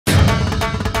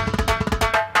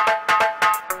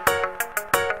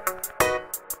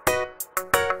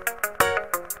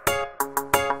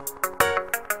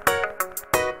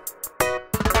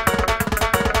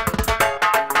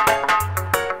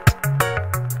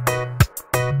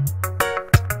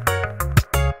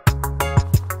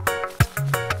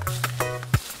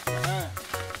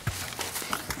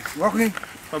Walking.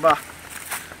 Baba.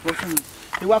 Walking.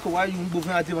 You walk away, you move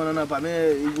out of one another.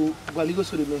 You go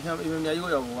so the man, even the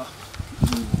yoga.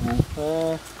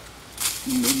 Oh,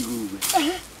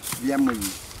 Yeah, money.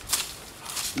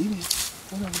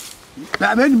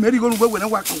 That many medical go when I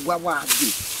walk.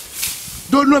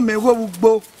 Don't know me go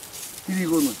go.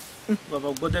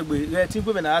 Baba, go there. Let him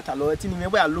go and I tell you, me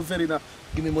where I love very now.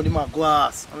 Give me money, my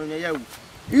glass. I mean, yeah,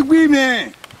 you be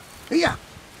me. Yeah.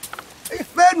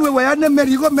 When we were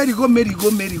medical.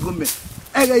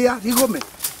 Eh, yeah, he go me.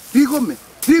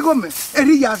 And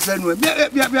he has then with me.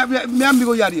 I'm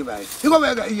go yard. He go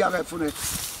back. He have a phone.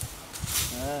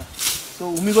 So,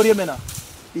 we go here, man.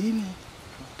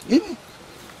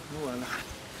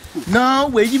 Now,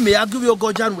 where you may give your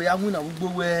go John, where I'm going to go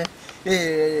where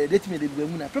let me the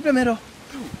problem at all.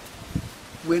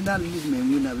 When I leave me,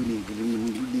 we never leave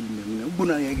me.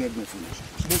 When I get my phone.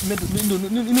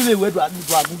 No, where do I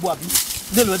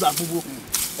go?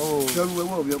 Oh, don't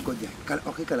worry, you're good.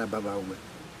 Okay, Calababa away.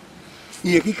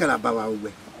 You kick Calababa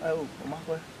away. Oh, my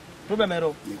problem at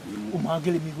all.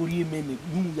 Umagel me go here, me,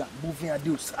 you are moving a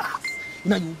deuce.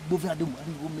 You move at the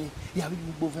one me. You have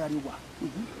been both very well.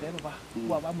 Never,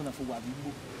 I'm going for what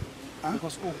you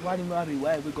because why do you marry?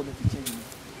 Why we going to change me?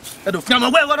 I don't feel my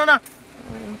way, what on that?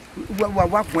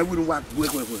 What we wouldn't walk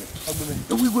with it.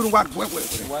 We wouldn't walk with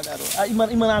it. I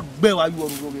man, bear while you are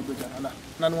going.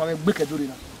 None of my wicked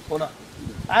doing.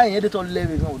 I had it on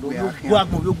living. You're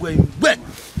going back.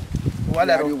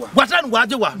 What on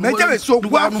what you are? Never so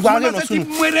one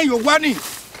when you're wanting.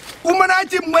 Woman, I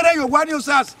think when you're wanting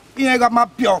us, you got my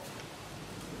pure.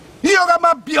 You got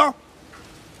my pure.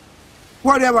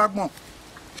 Whatever more.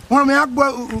 One may have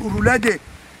roulette.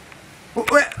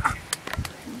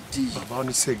 Baba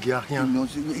ni se gia rien. Non,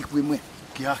 ik weet me.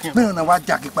 Gia rien. Mais on a wat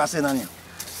jak ik passe na ni.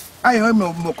 Ai ho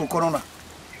mo corona.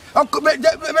 O me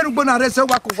ru bona rese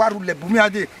wa ko waru le bumi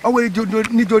ade. O we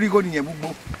ni dori go ni yen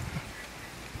gbugbo.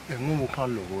 E mu mo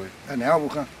kan lo we. E na wo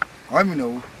kan. O mi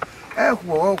no. E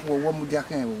wo wo mu dia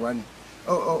kan e wa ni.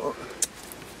 O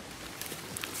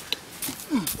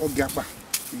gapa.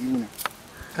 Yi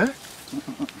na.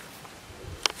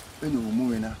 E no mu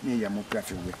we na ni ya mo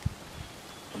piafe we.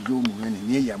 Ojo mu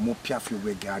ni ya mo piafe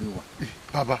we gari wa.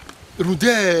 Baba, rude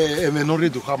e menore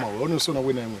do kama we. Onu so na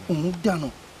we na enwe. Mu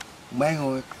dano.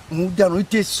 Mu dano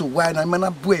ite so wa na mana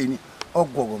bu eni.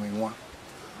 Ogwogo me wa.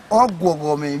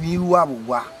 Ogwogo me mi wa bu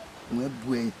wa. Mu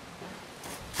bu eni.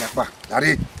 Yapa,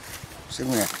 dari. Se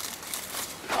mu ya.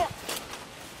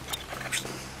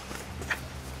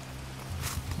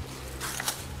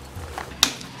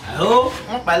 Oh,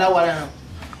 pala wala.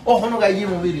 Oh, hono ga yi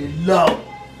mo be love.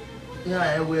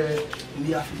 Yeah, we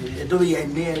we have do we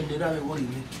end there the that we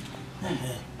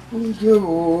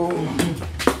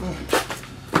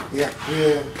Yeah,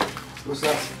 what's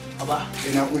that? Aba,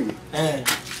 Ina wini. I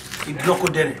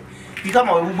block there. You come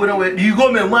on, we go where you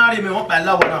go me marry me what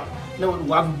pala wala. Na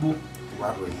wa gbo.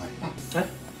 Wa do ina.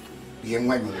 Ye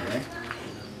nwa mi ne.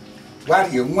 Wa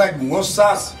ye nwa mi won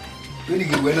sas. Toni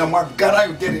ge we na ma gara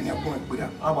yo tere ni akon gbira.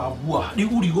 Aba bua. Di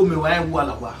uri go me wa en wa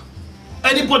la wa.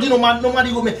 Anybody no man go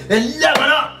me.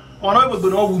 Elebana. Ona we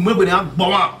no wu me be na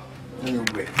gboma.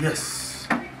 Yes.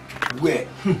 Where?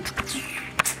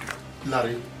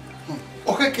 Larry.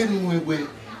 Okay, can we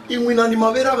inwina ni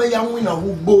mavera ve ya nwina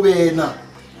ugbo we na.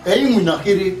 Inwina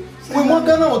kere. We mo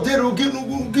gana o dero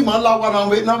gi ma la wa na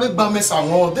we gba mesa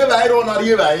won. De la iro na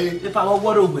rie ba e. If I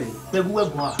wo do gbe, be bu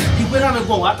egun a. Igbe na me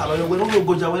go wa ta lo we no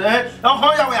go ja we.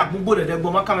 Ho ya we agbugbo de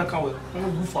gbo ma ka me kan we.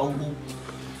 Won bu fa ugbo.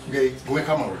 Okay, we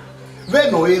come on. Ve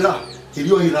no era,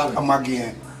 iri o era Amagi.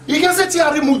 Ike se ti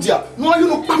ari mudia. No you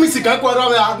no pa mi sika ko ra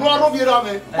me, no aro bi ra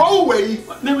me. Wo we yi.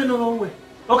 Me we no we.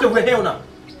 Okay, we here now.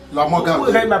 La mo ga.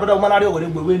 We my brother man ari o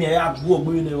gbe we ni e agbo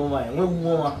ogbo ni mo ma. We wu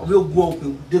won ma. Obi ogbo o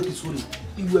de kisuri.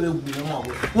 Igbo e wu ni mo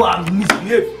we. Wa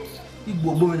misbehave.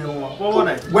 Igbo ogbo ni mo ma. What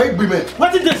na? We gbi me.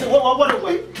 What is this? What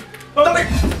we? Okay.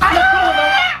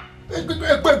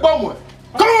 Pe gbo mo.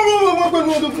 Come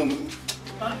on.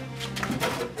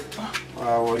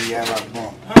 Awo ya ba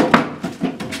bon.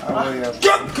 Awo ya.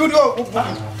 Kudo.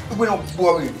 We no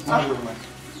boy.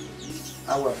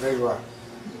 Awo very well.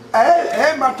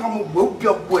 Ma tomo bo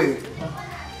pio boy.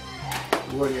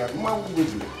 Wo ya ma wo bi.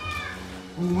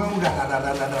 Mo da.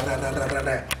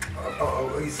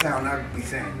 Oh, it's now not be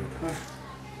saying.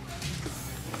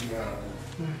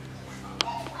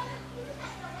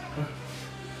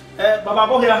 Baba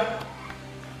bo here.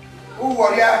 Who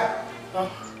were ya?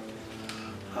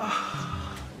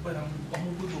 But I'm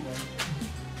good.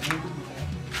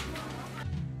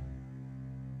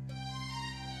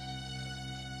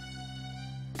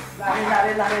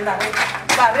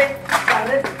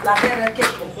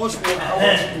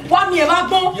 Wọ́n mi ẹ̀ máa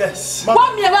gbọ́n. Wọ́n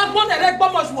mi ẹ̀ máa gbọ́n tẹ̀lé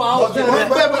gbọ́mọ̀ ṣùgbọ́n àwọn.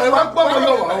 Ẹ wá gbọ́mọ̀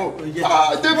lọ́wọ́ àwọn.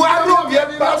 Tẹ́bù arúgbó ẹ̀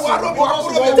bí bá wà lọ́wọ́.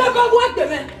 Tẹ́bù wọ́n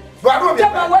gbẹ̀mẹ̀. Tẹ́bù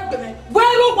wọ́n gbẹ̀mẹ̀.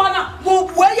 Wẹ́rù wọn náà mo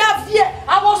wẹ́ yá fíẹ̀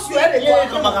àwọn sùn ẹ̀ lè Yé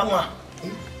kàmàkàmà.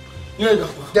 Yé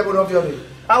kàmà. Dẹ́bù náà fi ọ̀rẹ́.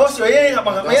 Àwọn sọ yé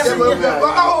kàmàkàmà yé sọ yé.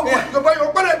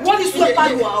 Wọ́n ní sùn ẹ̀ bá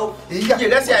lù àwọn. Yé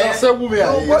lẹ́sẹ̀ ayé. Sẹ́wú mi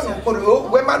àyè.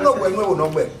 Wẹ́ má náà wẹ̀ ní ìwò náà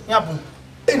gbẹ̀. Yàbù.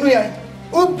 Inú yẹn.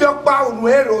 Ubi ọkpa unu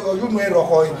ero unu ero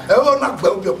kọ yi. Ẹ ọ na gbẹ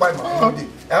ubi ọkpa yi ma ọ di.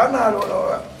 Ẹ ọ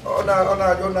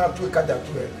na tu ikaja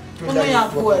tu ẹ. Unu yà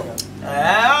bu ẹ.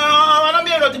 Ọ̀nà mi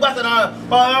èrò ti gbà sẹ́nà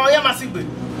ọ̀rọ̀ yẹ́ máa sì gbè.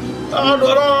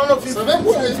 Ọ̀rọ̀ fi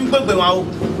gbẹ̀gbẹ̀ wọn o.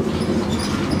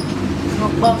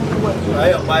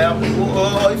 Ayọ̀ pa ya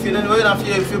ife lẹ́nu ó yẹ na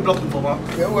fi blọọkì fọ̀ wọn.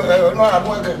 Ẹ ọ náà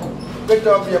àbọ̀ ẹ̀kẹ́ kọ́. Pété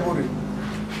ọ fi ẹ bóre.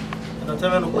 Ẹ̀dọ̀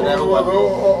tẹ́lẹ̀ ló kọ́ ẹ̀rọ wà.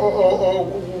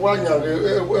 Wanya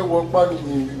ẹwọ pa ni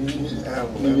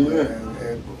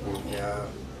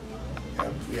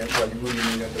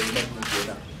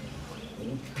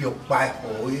bí ọ̀pá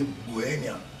ẹ̀kọ́ egbò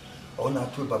ẹ̀yàn ọ̀nà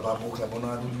tó bàbá bó kẹ́ ọ̀nà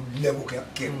lẹ́wọ̀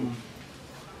kẹ́kẹ́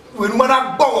wẹ́n mọ́nà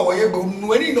gbọ́ wọ̀ yẹ gbọ́ nù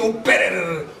ẹni náà bẹ̀rẹ̀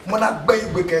rẹ̀ mọ́nà gbẹ́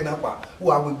ìgbé kẹ́ náà pa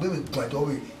wọ́n àwọn ìgbé gbọ́njọ́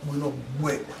wẹ̀ wọ́n náà gbọ́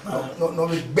ẹ̀ náà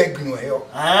gbẹ́ gbìnú ẹ̀ yọ.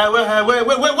 Wẹ́n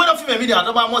náà fíìmù ẹ̀ mi ni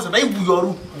àtọ́ bá mọ̀ sẹ̀ náà ìwúyọ̀rù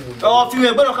fíìmù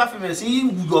ẹ̀ gbọ́dọ̀ ká fíìmù ẹ̀ sí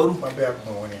ìwúyọ̀rù.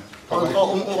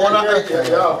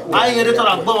 Ayi yẹrẹ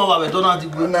tọ́ra gbọ́ wọn bàbẹ̀ tó náà ti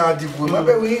gbé. Náà ti gbé má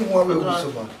bẹ́ẹ̀ wí ìwọ̀n bẹ́ẹ̀ wò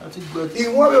sọ́mà.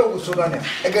 Ìwọ̀n bẹ́ẹ̀ wò sọ́mà ni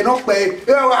ẹ̀gẹ̀ náà pẹ́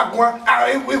ìwà gbọ́n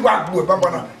ìwà gbọ́ ẹ̀ bábọ̀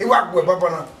náà ìwà gbọ́ ẹ̀ bábọ̀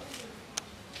náà.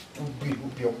 Ubi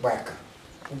ọ̀pá ẹ̀ka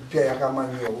ubi ẹ̀ka máa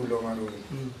ń yọ owó lọ́wọ́ lórí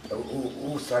o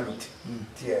salute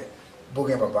tiẹ̀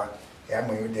bókẹ́ bàbá ẹ̀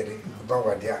àmọ̀ yóò dẹ̀rẹ̀ bá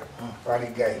wà díà parí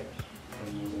gáì.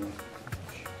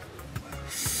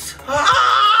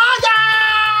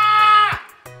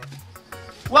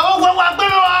 Wọ́n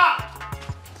gbẹ́rẹ́ wa!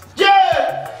 Jẹ́!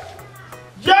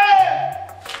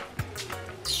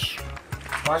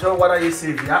 Wọ́n aṣọ wádà yé ṣe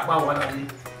ìyá pa wádà yé.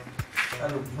 Ẹ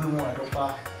lọ gbé wọn àdọ́pá.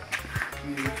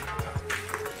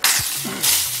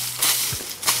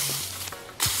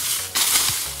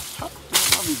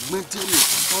 wọ́n lè gbé tẹ́lẹ̀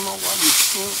tọ́nà wà lè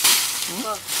tún.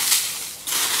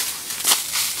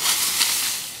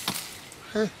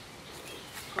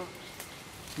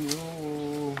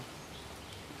 Yóò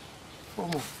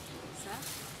fọmọ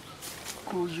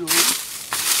kó yọ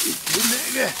ìpínlẹ̀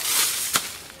rẹ̀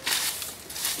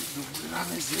ìdòwò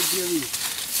lánàá ìṣẹ́jẹ́rì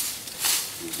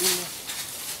ìgbóná.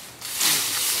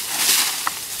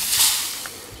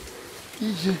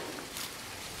 Ije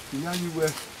ìyá yìí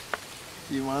wẹ̀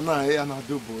ìwọ̀n náà ẹ̀yà náà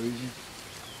dòbò èyí.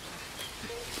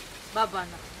 Bàbá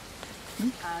náà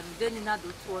àrùn dẹ́ni náà dò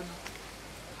tó ọ̀nà.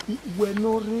 Wẹ̀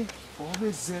náà rí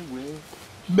ọ̀rẹ́ zẹ̀ wẹ̀.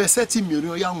 Mẹsẹ̀ tí mi ò rí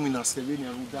ọ yà ń wìn náà sẹ̀lẹ̀ ní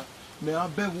àrùn dá. Mẹ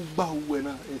abẹ́ gbà wẹ̀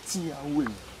náà ẹ̀ tí yà wẹ̀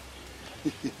mi.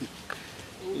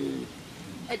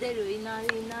 Ẹ̀dẹ̀rẹ̀ iná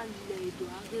rí iná lẹ̀ èdò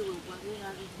àgbẹ̀wò wàrí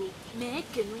arúgbó.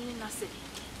 Mẹ́ẹ̀kẹ́ ló ní nàṣẹ̀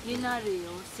nínú rẹ̀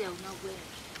ọ̀sẹ̀ ọ̀nà wẹ̀.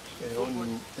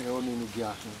 Ẹ̀rọ nínú bí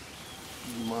a hàn.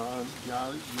 Máa yà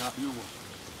yóò wà.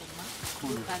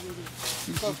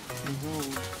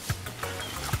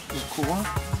 Ìkó wá.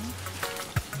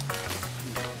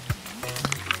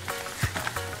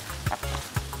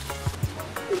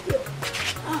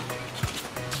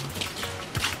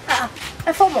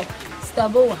 Ẹ fọmọ.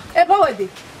 Stabowa. Ẹ bá wẹ̀dẹ̀.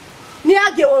 Ní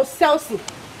àgẹ̀ wọn sẹ́ọ̀sì.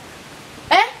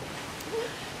 Ẹ.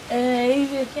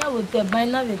 Ife kí àwọn tẹ̀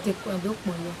báyìí náà lè tẹ̀ pẹ̀lú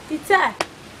pọ̀ lọ.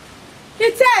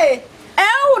 Ìtẹ́ ẹ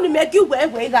wù ní mẹ́gí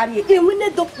wẹ̀ẹ́wẹ̀ ìgbàrí ìwé ní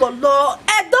dọ́pọ̀lọ́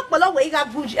ẹ dọ́pọ̀lọ́ wẹ̀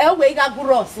ìgbà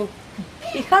gúrọ̀ ọ̀sìn.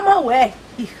 Ìhámáwẹ̀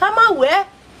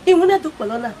ìwé ní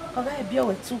dọ́pọ̀lọ́ náà ọ̀gá ẹ̀bí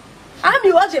ọ̀wẹ̀ tú. Àmì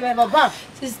ìwọ́ jẹ̀ mẹ́ bàbá.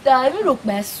 Sista, èmi rò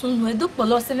pé ẹ̀sùn lọ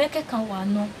ẹ̀dọ́pọ̀lọ́ sẹ́wẹ́ kẹ́kàn wà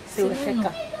náà.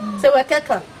 Sẹ́wẹ́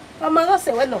kẹ́kàn. Ọmọ náà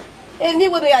sẹ́wẹ́ lọ. Ẹni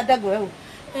wo ni yà dẹ́gùn ẹ̀ wò?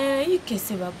 Yìí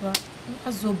kẹsì bàbá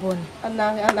azọbọ ni. Ọ̀nà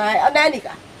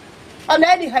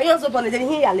ẹ̀nìkà yóò zọbọ ni jẹ́ ní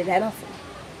ìyàlẹ̀ rẹ̀ náà fún.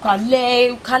 Kale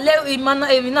imana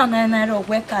evina na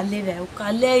rokwe kale re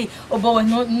kale obo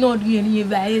no ri eni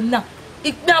bae na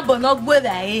ikpe abo no gbe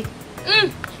bae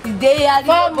ide ya ri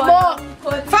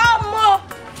Famo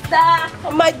da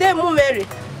my day mu mere.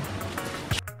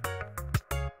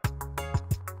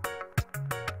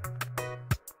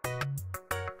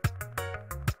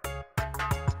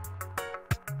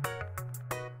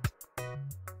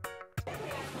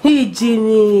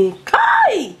 Hijini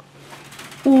kai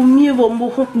Omi wo mo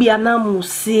fún pé ana mo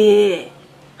ṣe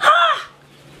ha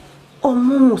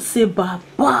ọmọ mo ṣe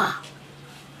bàbá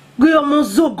gbé ọmọ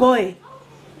zogo ẹ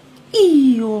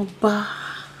iyoba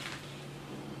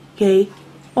ke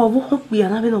obo fún pé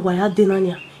ana be no wa ya de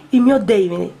nania imi ode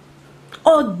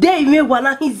imi wa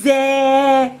na hize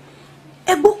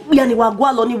Ebo ya ni wa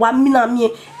gwa lo ni wa mina mi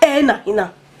na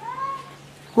ina.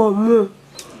 Komu.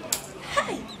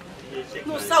 Hey.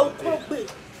 No sa ukogbe.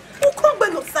 Ukogbe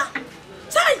no sa.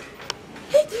 Chai.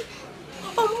 Hedi.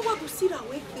 Omo wa do sira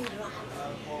we pera.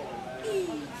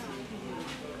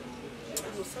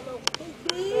 No sa ma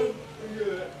ukogbe.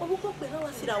 Omo ko pera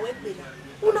wa sira we pera.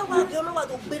 Una wa ge ona wa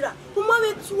do pera. Uma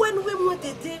we tu enu we mo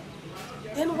dede.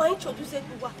 Then wa introduce it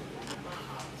to wa.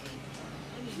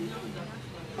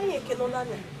 Aye ke no na.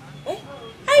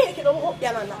 Aye ke no ho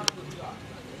ya na.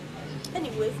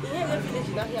 Anyways, in here village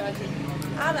in here again.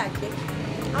 I like it.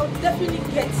 I would definitely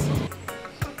get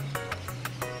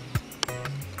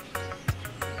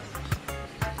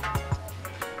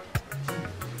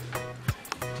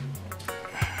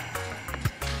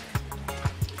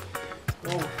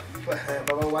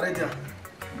Baba, what are you?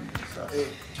 Hey,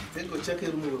 they go check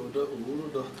it room.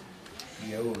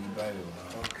 Yeah, we'll buy it.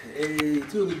 Okay. Hey,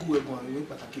 tell me go and we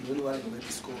put a kid when we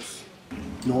discuss.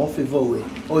 No favor way.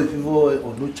 Oh, if you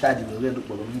or no charge, you will get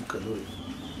for the calorie.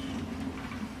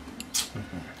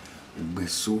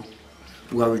 Beso,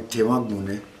 who are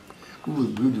Temagune, who will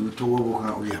build you to work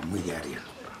out your area.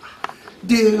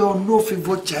 They are no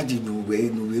favor charging you way,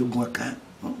 no way, Mwaka.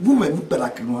 Woman,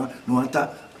 Pelakino,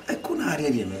 Noata, I couldn't have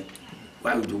it.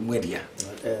 Why would you wait here?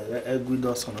 A good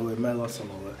dawson away, my loss on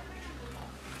over.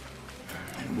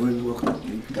 We'll walk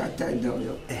that time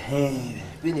down.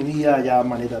 Bini mi ya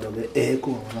money that of the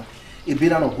echo. It be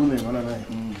an of women on a night.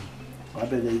 I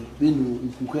bet they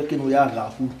been cooking we are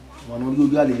who one of you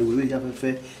galley we have a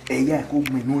fair. A ya cook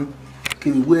me no.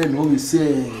 Can we no we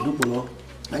say, Dupolo?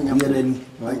 I am ready.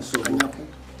 So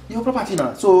your property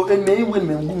now. So a may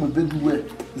women whom we big way,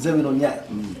 Zevin on ya.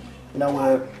 In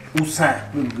our Usa,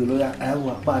 we go lawyer, I have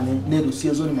a pan, near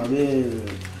season my way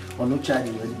or no child.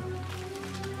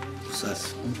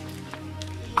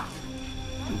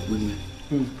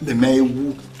 The may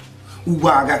who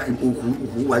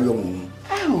are young.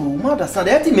 Oh, mother, so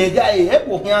that may guy,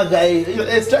 walking out guy,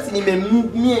 stressing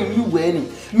him, me and you wearing.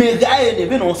 May guy and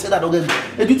even on said that again.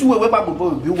 And did you ever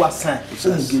go you was signed?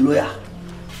 Lawyer.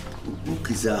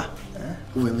 Book is a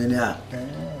women are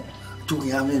 2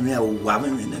 young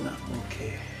women.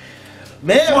 Okay.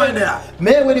 May when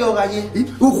you're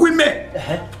who women?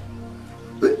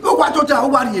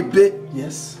 What you pay?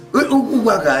 Yes. Who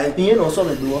guy? You know, so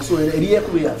do also a real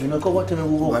career. You know, what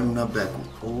one not back.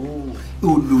 Oh,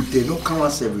 they don't come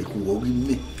as every who will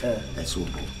me. That's all.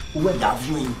 Where have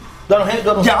you? Don't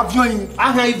have you.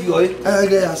 I have you.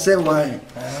 I say why.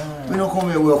 We don't come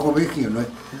here, we're coming, you know.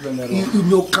 You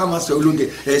know, come as a look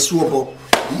at swap.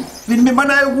 Me man,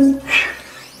 who?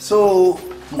 So,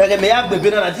 I may have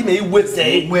been a team, you would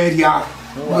say, where you are.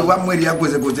 One way I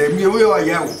was a good day. You are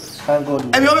young. Thank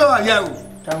God. And you are young.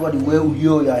 Thank God, where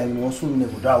you are, and also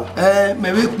never doubt.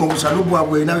 Maybe Monsaluba,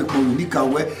 where now Nika,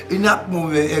 where in that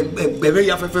moment, baby,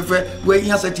 where he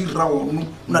has a tea round,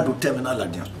 not to terminal.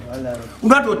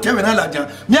 Not to terminal.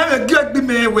 Never get the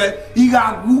may where he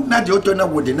got not your turn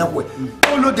would enough way.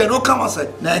 Oh, no, they don't come as a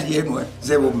night here,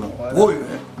 they will know.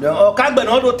 Oh, can't be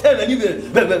not tell you,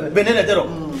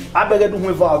 Benedetto. I beg you to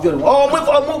move out. Oh,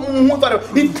 move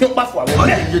out.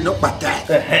 You know, but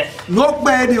that. No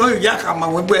bad, Yakama,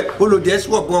 where Holodes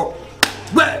will go.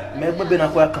 Well, maybe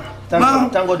not welcome.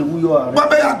 Thank God who you are. But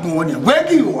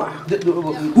where you are?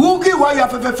 Who give why you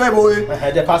have a February? I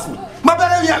had a pass me. My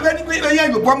brother, you have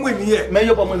any bomb with me. May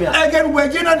you bomb me again? Where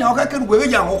you know, I can wear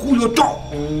young who you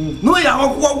talk. No, you are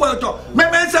what talk. My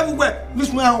man somewhere.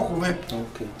 This man,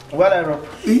 okay. Well,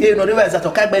 you know, that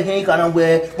I can't be here. Can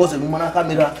wear was a woman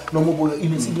camera. No more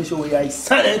in the signature way. I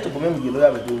signed to remember you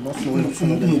have to not know.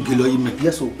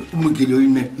 Yes, so Mugilo,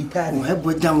 have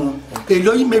put down a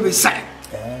lawyer may be signed.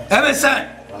 Have a sign.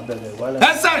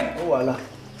 That's sign. Oh, Allah.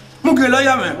 Mugilo,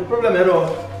 no problem at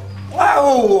all.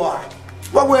 Wow.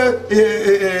 What were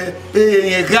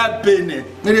a gap penny?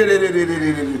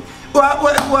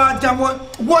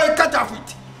 What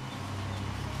catapult?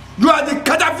 You are the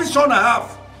catapult son I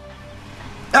have.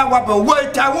 I want to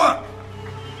wait. I want.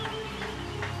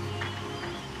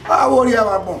 I worry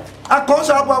about. I call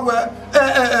somewhere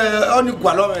on the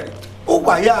Gualome. Oh,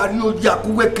 why are you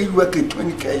working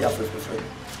 20K?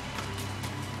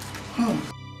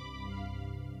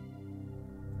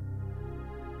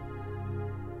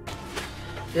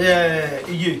 Yeah,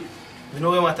 you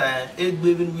know what I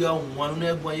baby we are one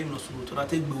never even so to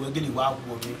take the again. Wow,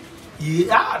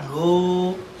 yeah,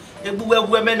 no. If we were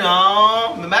women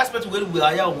now, my master will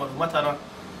I one what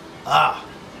ah.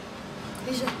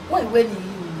 Why when you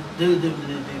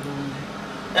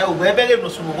oh, we're begging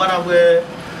us from 1 hour.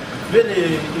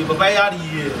 Very, if a buyer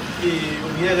here,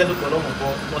 we are going to Colombo,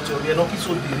 but we are not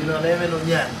so big, and never know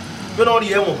yet. Don't all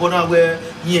the ever born where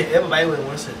yeah, everybody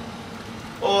will say.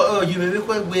 Oh, you may be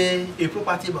quite where a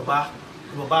property Baba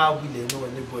will know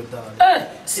any boy down.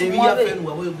 See, we have been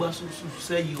where we must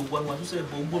say you want to say,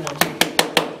 Boom.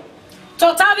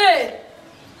 Totale!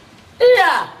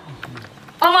 Yeah!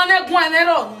 I'm on a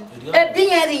guanero, a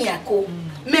being a yako,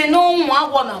 may no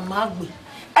one a magby.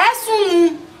 As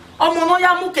soon as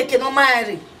Monoyamu can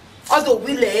marry. Although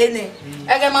we lay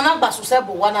again, Manabasu said,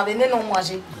 one of the no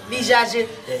magic, Bijage,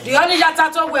 the only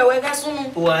Yatato where we're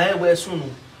soon. Why, we're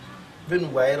soon.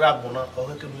 Then why Rabona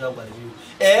or can you have you?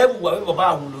 Whatever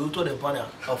about who told the banner,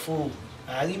 a fool.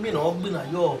 I mean, all been a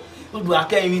yo. I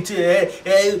can't even tell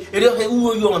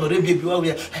you on the baby.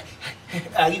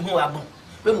 I give him a bone.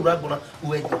 When Rabona,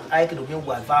 when I can be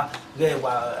wife, there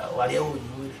were you.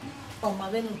 Oh, my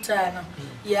Venutana.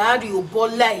 Yeah, you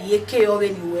bola yeke or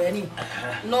anywhere.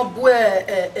 No boy,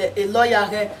 a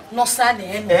lawyer, no son,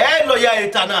 eh, lawyer,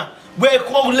 Etana. Where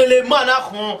call Lele Mana,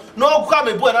 no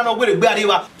come boy, I know where the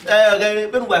barrier.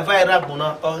 When we fire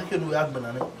Rabona, or can we have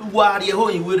banana? Why are you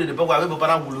holding with the Baba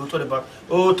will talk about?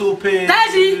 Oh, to pay.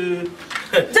 Daddy,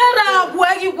 Tara,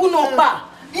 where you go no pa.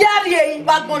 Yari,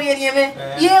 bad money, ye,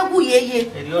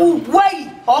 why,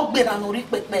 Ogben and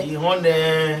Rick me. You want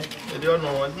there, don't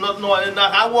know, not knowing how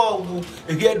I will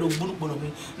get to Bunubi.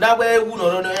 Now, where would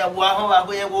not know why, oh,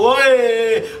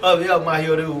 my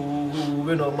hero,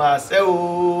 who know myself.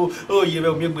 Oh, you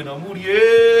will make no moody,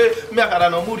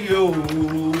 Macarano Murio.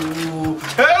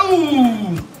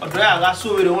 Oh, a drag, I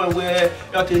saw it one where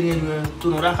you're telling you to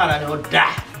Nosakhare or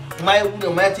die. My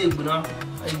woman might take, but I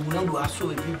will not do a so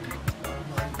people.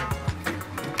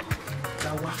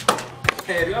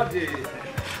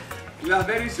 You are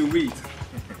very sweet.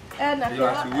 And I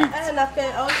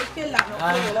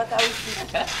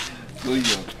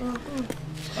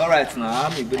all right, now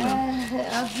I'm a bit.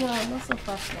 not so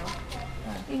fast now.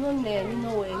 Even there, you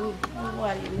know where you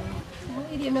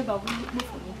remember.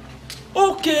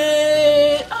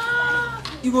 Okay.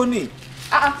 You go need.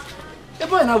 The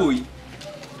boy now we.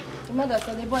 Mother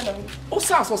said the boy. Oh,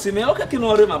 so see me. Okay, can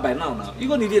remember by now. You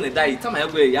go need to die. Time I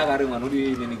go, Yagari, and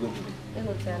only go.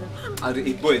 I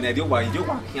boy, and you want you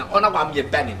want here. On a one year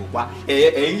penny,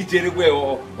 a jerry way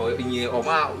or in your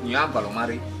uncle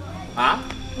marry. Ah?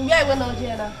 Yeah, we're not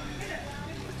here.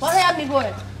 What have you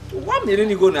going? 1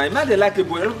 million go now. I made like a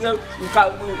boy.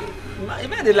 I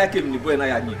made like him, the boy, and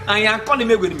I am calling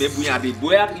me with me,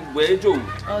 boy, Joe.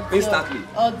 Instantly.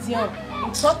 Oh, dear.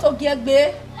 Toto get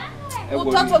be.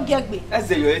 Toto get be. As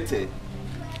they wait.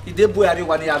 If they boy, I didn't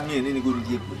want to have me and any good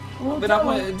gig. But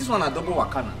this one, I double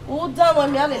wakana. Oh, damn,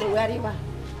 I'm yelling where you are.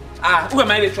 Ah, who am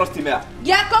I to trust him?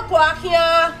 Yeah, Coco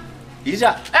here. Is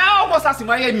that? I was asking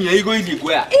my enemy, you go in the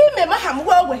where? Even Maham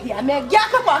well here, I may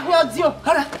get Coco here.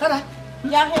 Hara.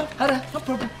 Yeah, Hara, no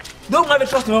problem. Don't have a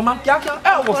trust in Mama. I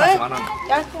was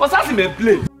asking. Was asking me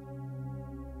play.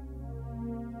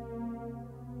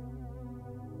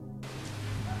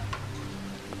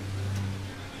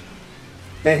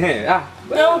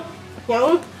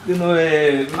 No. You know,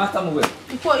 Master Move.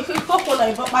 Before you cook on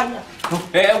a papaya.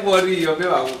 Worry your baby.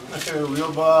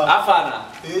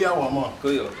 Afana. Hey, I want more.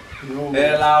 Go.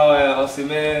 Ela,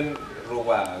 Osimen,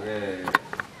 Roba,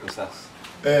 Osas.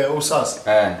 Osas.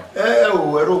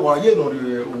 Roba, you know,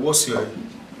 what's your.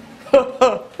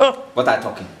 What are you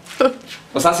talking?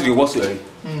 Osas, you was your.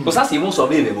 Osas, you won't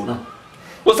survive.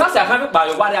 Osas, I haven't by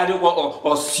your body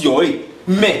or Sioi.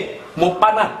 Me. Mon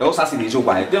pana, ça c'est déjà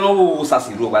quoi. De non ça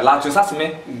c'est quoi. Là tu ça c'est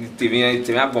mais tu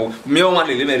viens bon. Mais on va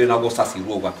les mettre dans ça c'est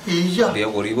quoi. De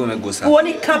origo me gosa.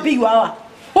 Oni kabi wa.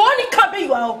 Oni kabi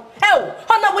wa.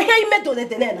 Ona we here medo de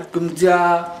tenena. Comme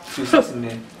dia, tu ça c'est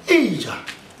mais. Iya.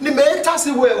 Ni me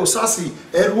tasi we osasi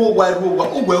eruwa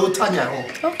ugwe otanya ho.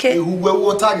 Okay. Ugwe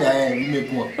otanya ni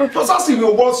meku. Osasi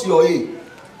we boss yo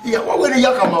Yeah, what we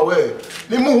ya kama we.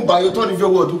 Ni mu ba yo to ni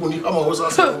vewo duku ni kama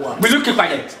osasi wa. Will you keep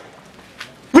quiet?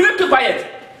 Will you keep quiet?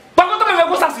 Pakoto me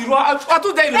go sasiru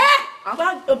atu dey.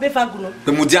 Ba obe faguno.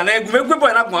 Te mudiana egu me gbo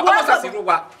na gun. Aba sasiru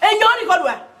wa. Enyori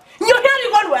godwa. Nyori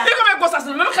godwa. You come go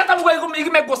sasiru. Me kata mo go me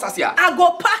go sasia. I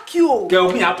go pack you. Ke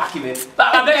obi ya pack me.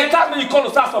 Abeg tell me you call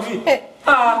us for me. I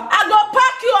go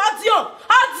pack you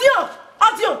audio.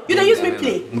 You dey use me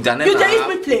play. You dey use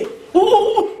me play.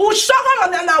 Who show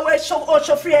on na we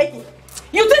show free.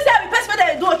 You think that the person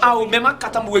that do it? Ah, me ma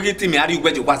kata mo wege timi ari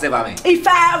gbe je kwase ba me. If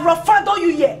I refando you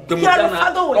here, you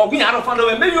refando. Oh, we are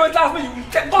refando. Maybe you tell me you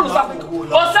can call us up.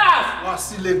 Osas.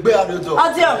 Wasile gbe adodo.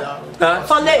 Audio.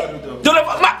 Fale. Do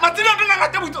ma tilo na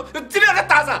table to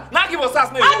 300,000. Na give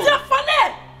Osas me. Audio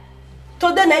fale.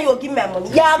 Today na you give me money.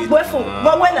 Yeah, boyfriend.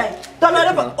 But when I don't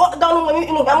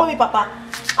know me papa.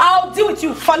 I'll deal with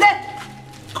you. Fale.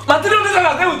 Material is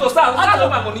like with Osas. Osas don't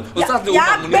my money. Osas don't my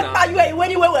money. Yeah, better you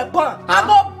when you were born. I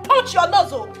go punch your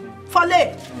nose. Fale.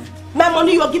 My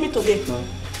money you give me today.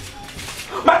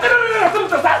 Material is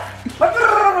with Osas.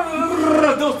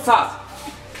 Material don't Osas.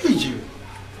 Iji.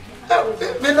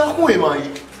 Me na ku e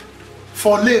mai.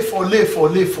 Fole.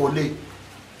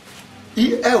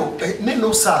 Ne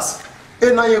no sas. E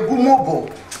na ye gumobo.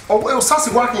 O sas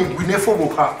wa kan gune fo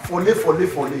bo ha. Fole.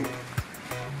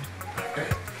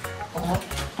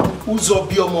 Uzo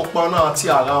bi omo pa na ati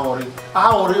ara won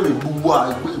re we gbugbo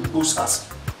a igbo sas.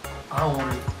 Awon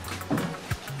re.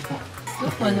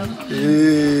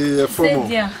 C'est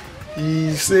bien.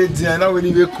 C'est bien, là où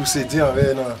il veut couper bien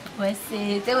avec là. Ouais,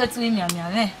 c'est où tu es mia.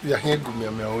 Il y a rien que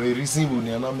mia, oui, risque vous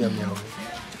n'y a pas mia.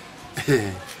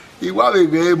 Il va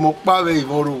avec mon pas avec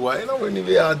mon roi, là où il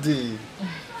veut aider.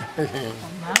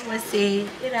 Ouais, c'est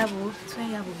là où tu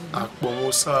es là. Ah,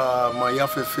 bon ça, Maya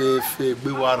fait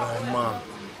bewarama.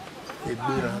 Et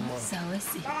bewarama. Ça ouais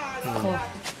c'est.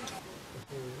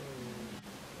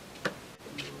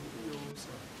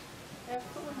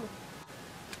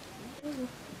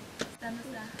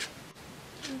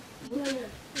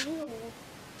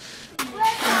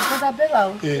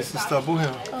 Sister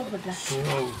Bohem.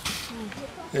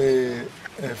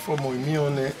 For my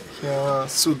mione here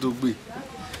Sudogbe.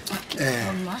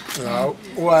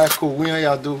 Why ko win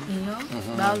ya do?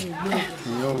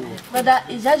 Brother,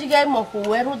 ìjájú gẹ́ mọ̀ kò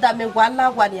wẹ́rú dá mi wá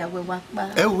láwà ní àwẹ̀ wá pa.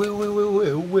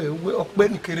 We ọpẹ́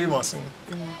ní kéré mà sin.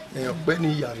 Ọpẹ́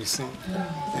ní yàrí sin.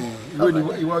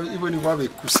 Iwe ni wa be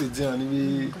kuse dian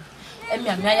ni Emi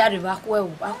ami ayare ba ko e o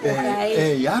ba ko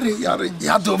kai. Yare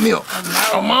ya do mi o.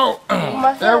 Ọmọ o.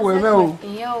 We me o.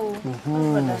 Iyan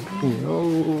o.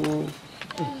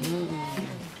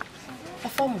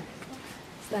 Fọ́ọ̀mù.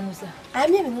 Sanusa.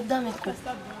 Àmì mi no dá mi kọ.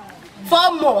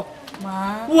 Fọ́ọ̀mù. Ma.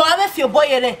 Wo a be fi obo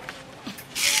yere.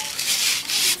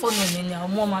 Fono ni ni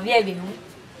ọmọ ma bi e be wu.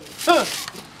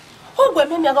 O gbe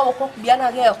mi mi aga wo ko bia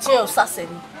na ge ọtí o sase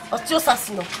ni. Ọtí o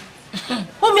sase no.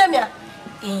 O mi amia.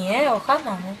 Iyan o ka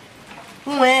ma mo.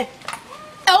 Nwe.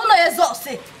 E o no ye zo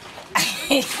se.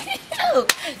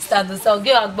 Sanusa o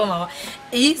ge agbo mama.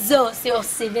 Izo se o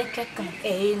se be kekan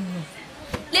e nu.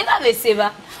 Le ba be se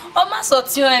ba. O ma so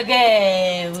ti o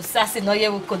ege o sase no ye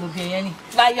wo kolobi yen ni.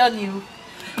 Ba yo ni o.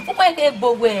 Fúnpẹ́ ké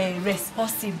gbogbo ẹ̀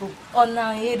responsible ọ̀nà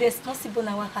irresponsible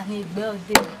náà wà ká ní ìgbẹ́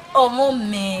òde ọmọ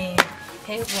mẹ́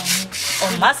ẹ wà ní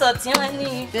ọ̀má sọ tí wọ́n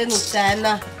ní. Bẹ́ẹ̀ni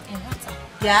China.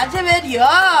 Yà á jẹ́ bẹ́ẹ̀ di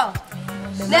ọ́.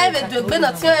 Lẹ́ẹ̀bẹ̀ tó gbé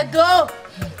náà tí wọ́n dó.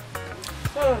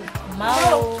 Ọ̀má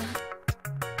o.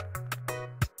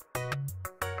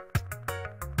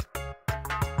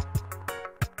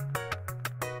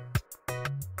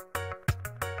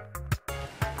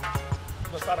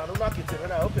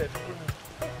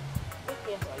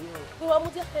 Wa mu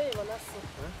je khaye wala si.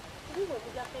 Ni wa mu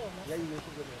je khaye wala. Ya yi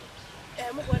problem.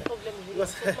 Mo ko problem ni.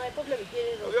 My problem is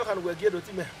Yo kan go gedo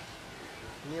ti me.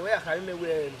 Ni we aka me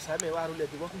we sa me wa ru le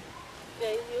ti bo.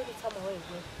 ni o di tama wa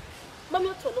ewe. Mami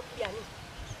o to no pia ni.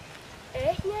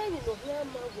 Nya ni no hia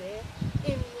ma we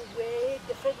inu we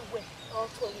the friend we o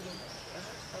to ni.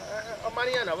 O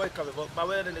mani ya na wa ka be ba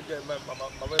we ne de ma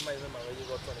we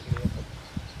go to ni ge.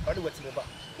 O di weti me ba.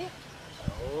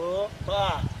 Oh,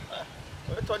 pa.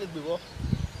 O to ni gbe wo.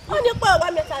 O ni pa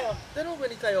wa me tayo. They don't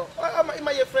win it tayo.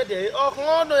 Ma ye friend e. O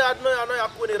kan no ya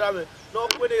ko ni ra me. No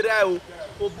ko ni ra o.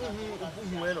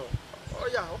 Obuhu e no. O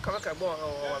ya, o kan ka gbo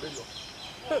wa be lo.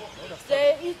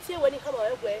 Se iti we ni kama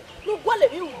we. Nu gwa le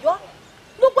mi uyo.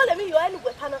 Nu gwa le mi yo enu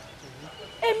gwe kana.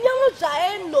 Emi an ja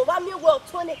e no ba mi we o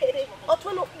to ni here. O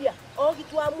to no pia. O gi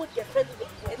to amu the friend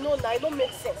we. No na it don't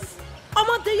make sense.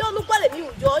 Ọmọdé yo nu gwa le mi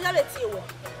uyo ya le ti we.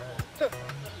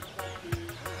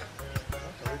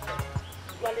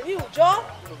 Wale mi ujo.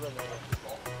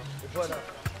 Bona.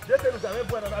 Je te nous avons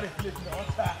bona dans les filets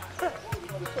dans ça.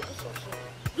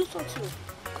 Do something.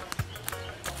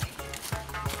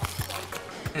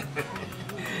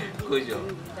 Kojo.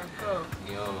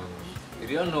 Yo.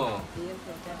 You don't know.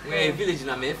 We village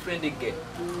na my friend again.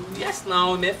 Yes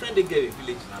now my friend again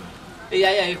village na.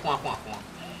 Yeah, kwa.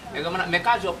 Me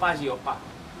ka jo pa ji opa.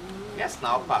 Yes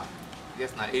now pa.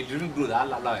 Yes now a dream grow that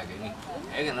la again.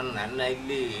 E na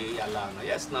ile ya la no.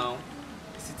 Yes now.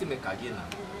 City me ka again na.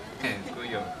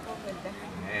 Kojo.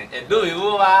 Do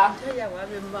you wa? Ya wa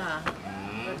be ma.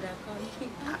 Da kan.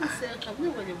 Se ka mi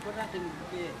wo le boda ke mi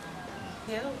be.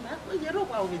 Yero na ko yero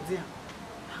wa o be dia.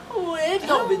 O e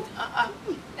do be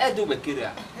E do be kire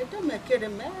a. E do me kere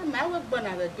me we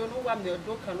gbona be do no wa me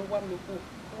do kan no wa me ko.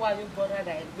 Why you bother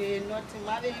that? Be not to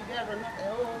marry you better not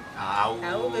at all.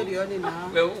 I will be on it now.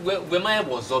 When my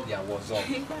was up, yeah, was up.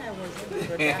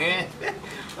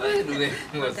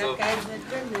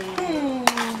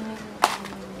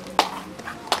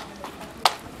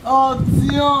 Oh,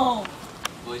 Dion.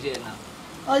 Hoje não.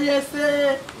 Olha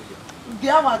esse.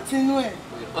 Diabo tinue.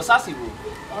 O sasi bro.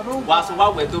 Was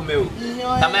what we do meu.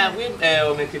 Também we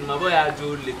o me que não vou já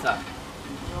do later.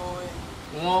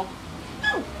 Não.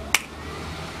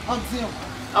 Oh, Dion.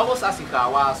 I was asking her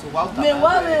was what. Me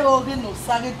wa me o ge no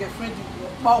sare girlfriend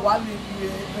pa wa me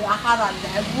ahara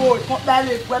na wo ko da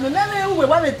le pe me we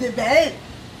wa me te be.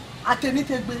 Ateni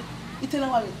te gbe. Itena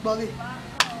wa me gbore.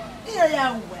 Iya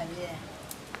ya we.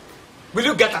 Will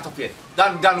you get out of here?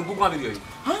 Dan Google video.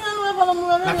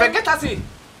 Na forget us. We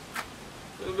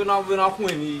not who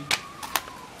any.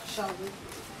 Shall we?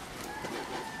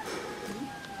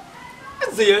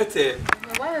 Zeyete.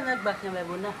 Why not back in my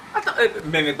bona? I thought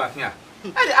me back here.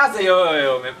 I ask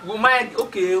you me mind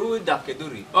okay who that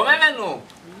keduri. O me no.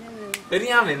 Eri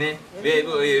amene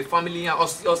be family or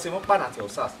se mo pa na te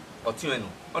osas. O ti no.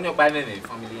 Oni o pa me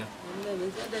family.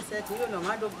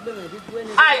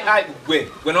 I we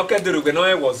no keduru we no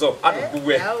e was up. I do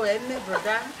we. I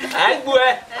go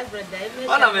e.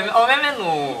 Ona me o me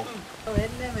no. Oh,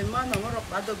 me man no ro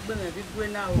pa do gbe me bi gbe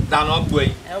na o. Da no gbe.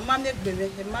 E o ma me gbe me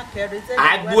e ma kere se.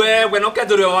 I go e we no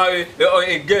keduru e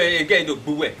do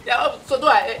gbe. So do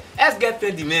I let's get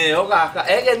ready me o ga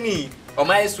e ni o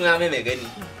ma esu ya me me ga ni.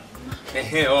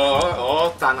 O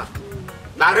tana.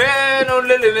 Na re no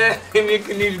lele me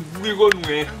ni we go nu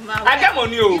e. I get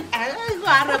money o. I go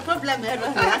are problem e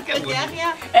ro.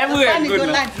 Everywhere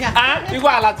go. Ah, you go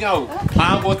Alatian o.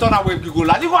 Ah, go turn away you go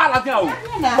la. You go Alatian o.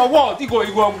 But what? You go la.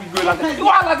 You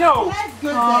go Alatian o.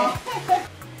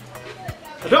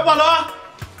 Don't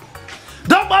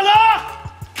bala.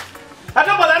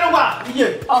 Iye.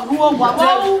 Ogun wa wa.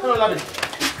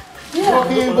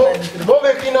 Bo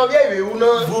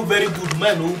very good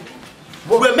man o.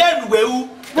 We men we u.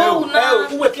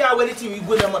 We ki awere ti we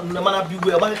go na mana bi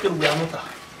we ba ke we anuta.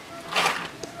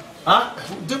 Ah,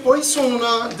 The boy soon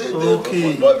na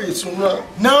okay. Boy soon na.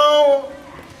 Now,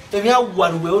 if you have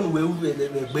one way on way we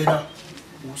na.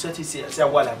 We set it say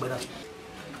wa la gbena.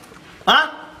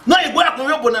 Ah? No e go akun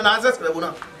yo bona na access pe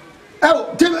bona.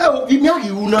 Imi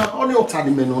agiwu na oni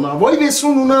otani me no na. Boy be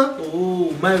soon na.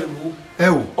 Oh, my wo.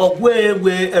 Ogwe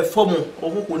we e form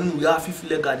okoko ninu ya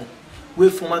fifile gani. We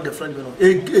former girlfriend me no.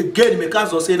 Again me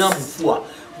cause say na mufu a.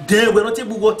 Then we not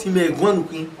able go team e gwan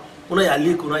queen. Ona ya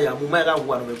lake ona ya mu ma ga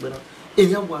wa no be gbena.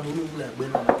 Eya wa no nu la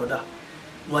gbena na toda.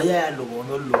 No ya lo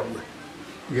no lo we.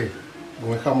 Ge,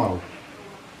 go kama o.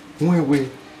 We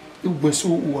ugbe so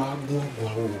wa gun o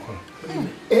kan.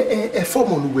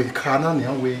 Form on we kana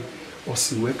na we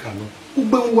osiwe kanu.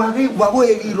 Ugbe wa wo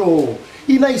ero.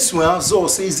 Ina isu azo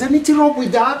say is anything wrong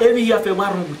with that? Every year fe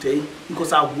wrong with it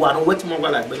because I wa no wet mo wa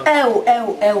la gbena.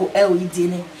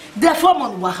 Idini. The form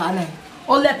on wa kana.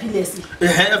 Ole pilesi.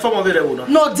 Form of it wo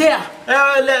No there.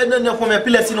 No come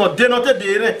pilesi no de no te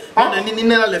de re. Ni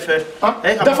na le fe.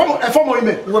 The form on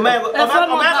me. We ma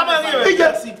come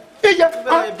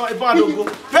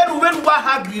When wa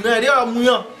hagri na re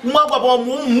amuyan mo agba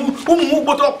mu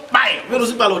gboto pai we no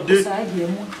si palo de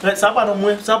sapa no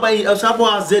mu sapa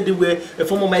azede we e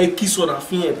fomo ma kiso na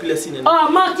fin e pilesi ne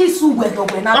Ma kisu we do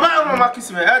we na ma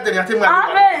kiso me e de ya te ma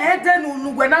e de nu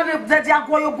we na de dia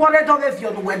go yo bole do we fi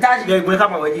o we daji gbe ka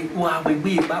ma we wa we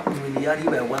gbe ba ku ni yari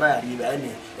ba wa na yari ba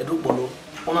ne e do polo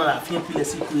ona la fin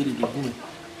pilesi ku ere de gun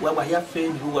wa ya fe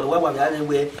ni wa ya ne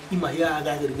we ima ya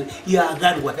aga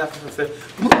wa ya fe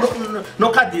no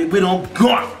ka de gbe no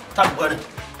gwan ta gwan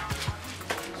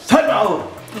Hello.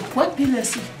 What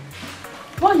pilesi?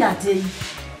 What ya dey?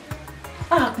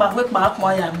 Ah, pa we pa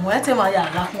pon ya mu e te ma ya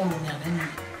la fun mi ya ni.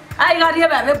 Ai ga die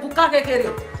ba me buka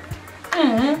kekere.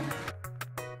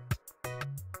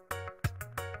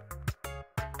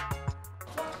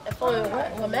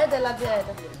 On met de la bière.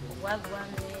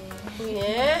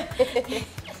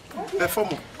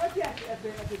 Formo.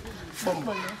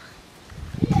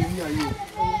 Kimi ayo.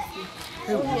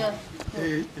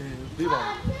 Beba.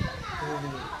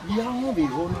 Biao be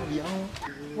ho na biao.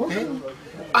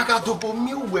 Agadobo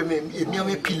mi we mi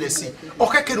ame pilesi. O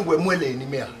keke nu we mu ele ni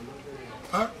me a.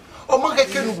 Ha? O ma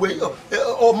keke nu we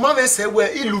o ma be se we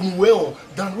ilu nu we o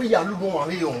dan we ya lu no wa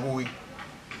le on we.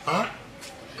 Ha?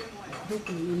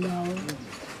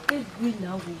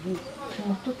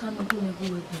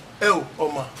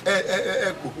 Oma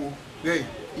koko hey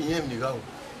iyen mi ga o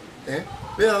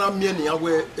be na mi eni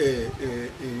awe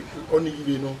oni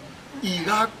yire no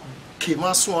ira ke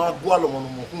ma so agwa lo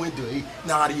mo hu edo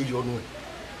na ari yo no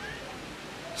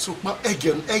So ma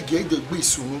again the way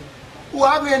soon. Who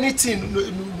have anything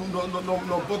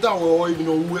no bother or you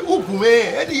know we open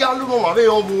any yalu no ave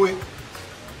obu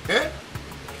eh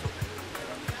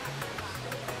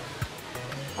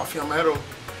afia mero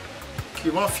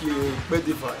ki ma fi pe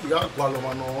diva ya gba lo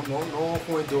ma no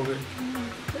kun do re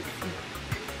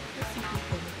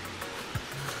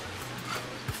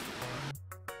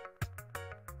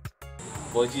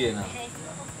Boji na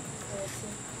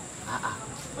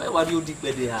why do you dig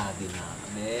be dey hard na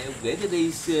me where did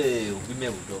they say obi me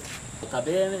wodo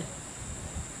tabere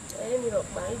mi ro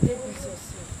pa ide business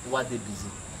what they busy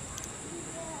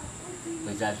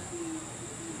Bejaj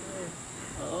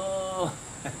oh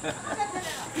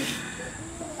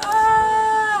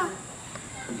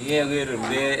yeah we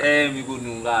mi go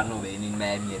nu ga no be ni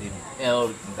na mi ere mi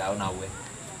all down na we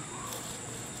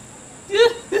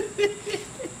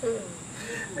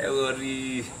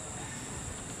worry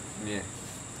yeah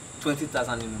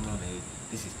 20,000 in no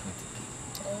this is 20k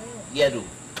yeah do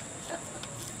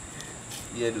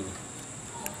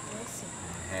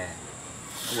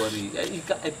worry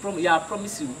I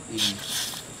promise you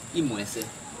imwese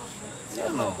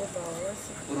no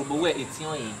orobo we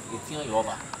etion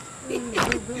yoba we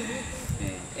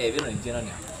no njena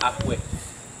ni akwe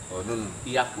oh no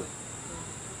iyakwe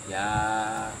ya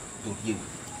dodie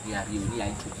ya ri oni I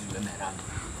introduce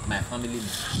my family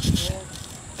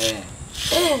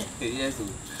yes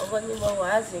Ogoni mo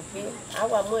was pe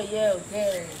awa mo ye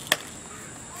okay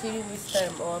 3 weeks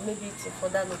time or maybe it's a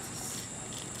further notice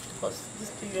because this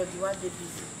period you want to be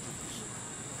busy.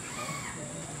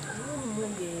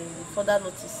 Further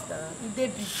notice now. You dey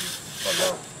busy for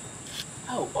now.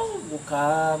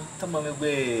 Oka tama me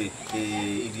gbe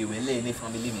iriwele ni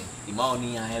family mi. Ima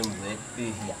oni ya eru we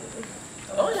dey here.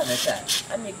 Oh ya meka.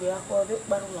 Ami gbe akọ be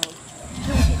paru la.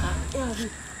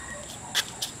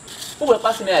 O we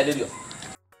pass me ade dio.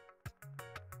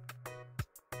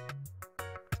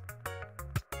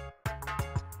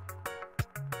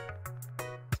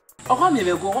 Ọkọ mi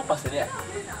be go wọ́n pass me.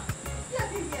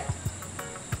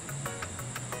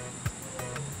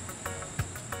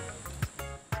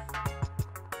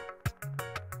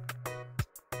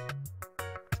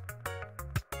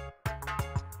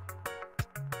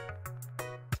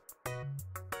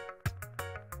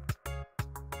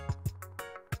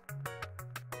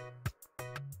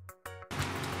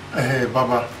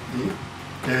 Baba,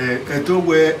 eto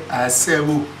we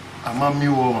asewo amami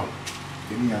wo ma.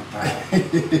 Emi ata.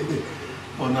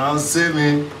 Ona se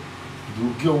me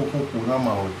du gi okun ko na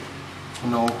ma o.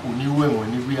 Ona okun ni we won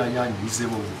ni bi aya ni se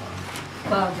mo ba.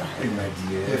 Baba. Ema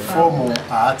die. E formo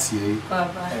ati e.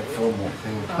 Baba. E formo.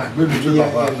 Agbe mi jo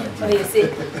baba. Oye se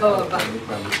baba.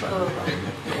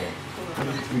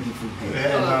 Beautiful day.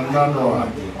 Na no.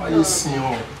 Ayi sin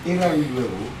o. Ira iwe o.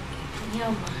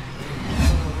 Nyama.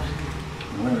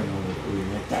 Wọ́n rẹ̀ wọ́n kò rí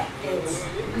mẹ́ta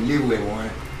ilé ìwẹ̀ wọn.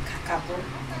 Kàkàbọ̀.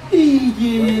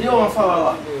 Iye ọmọ fáwọn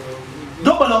wa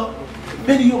dọ́pọ̀lọ́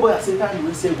bẹ́ẹ̀ni yóò bọ́ àṣẹ táà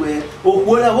ìwé sẹ́gbẹ́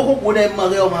òkú rẹ̀ òkú rẹ̀ mọ̀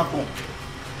rẹ̀ ọmọ kan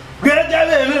gẹ́gẹ́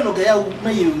bẹ́ẹ̀ rẹ̀ nù kẹ́yà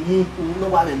mẹ́yẹ mú ní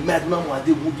wà rẹ̀ mẹ́ẹ̀dì náà wà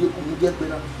dé mú jẹ́ pé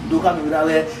náà dókà mi rà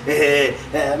rẹ̀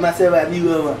máṣẹ́wà mi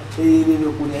rẹ̀ wọn èrè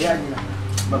òkú rẹ̀ yá nìyà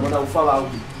bàbá náà fáwọn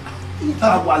wa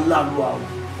àwọn aláàlú àwọn.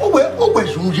 Ó wẹ̀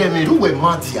yún jẹ́ mi, ó wẹ̀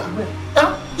má di à.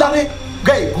 Lábẹ́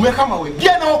guy, we come away.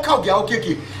 Bien na o ka dia o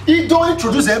keke. He don't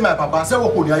introduce my papa say wo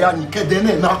ko ni aya ni kede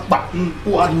na na pa.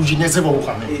 O a yu jine se bo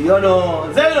ka me. Yo no,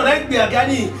 ze no na gbe aga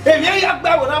ni. E mi ya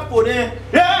gba wo na po ne.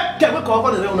 Ke pe ko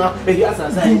ko de una. E ya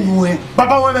san sai. Gunu e.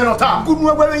 Baba we me no ta. Gunu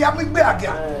e we ya mi gbe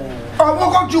aga.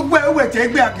 Owo ko ju gbe we te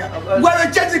gbe aga. We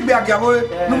le che ti gbe aga wo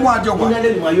nu mu ajo kwa. Ni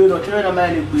le ma yo no tere na ma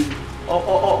le gbe.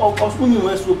 O sunu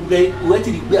we so gbe we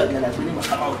ti gbe aga na pe ni ma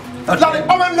kama o. Lale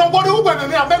o me no bo ni u gbe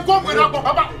me abe go gbe na po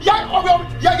baba. Ya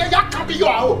kan bi yo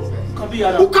a o. Kan bi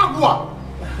ya. U ka bua.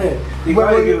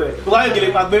 Wa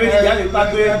gele pa gbe ti ya le pa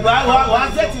gbe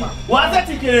wa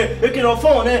seti kere o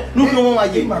fon ne nu ki won wa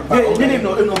ye. Ni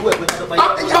no bu e pe ta pa ya.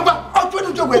 Baba, o to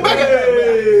du jogbe. O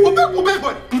be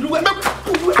boy. Du we me.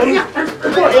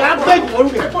 Ya be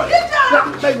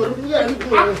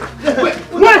boy.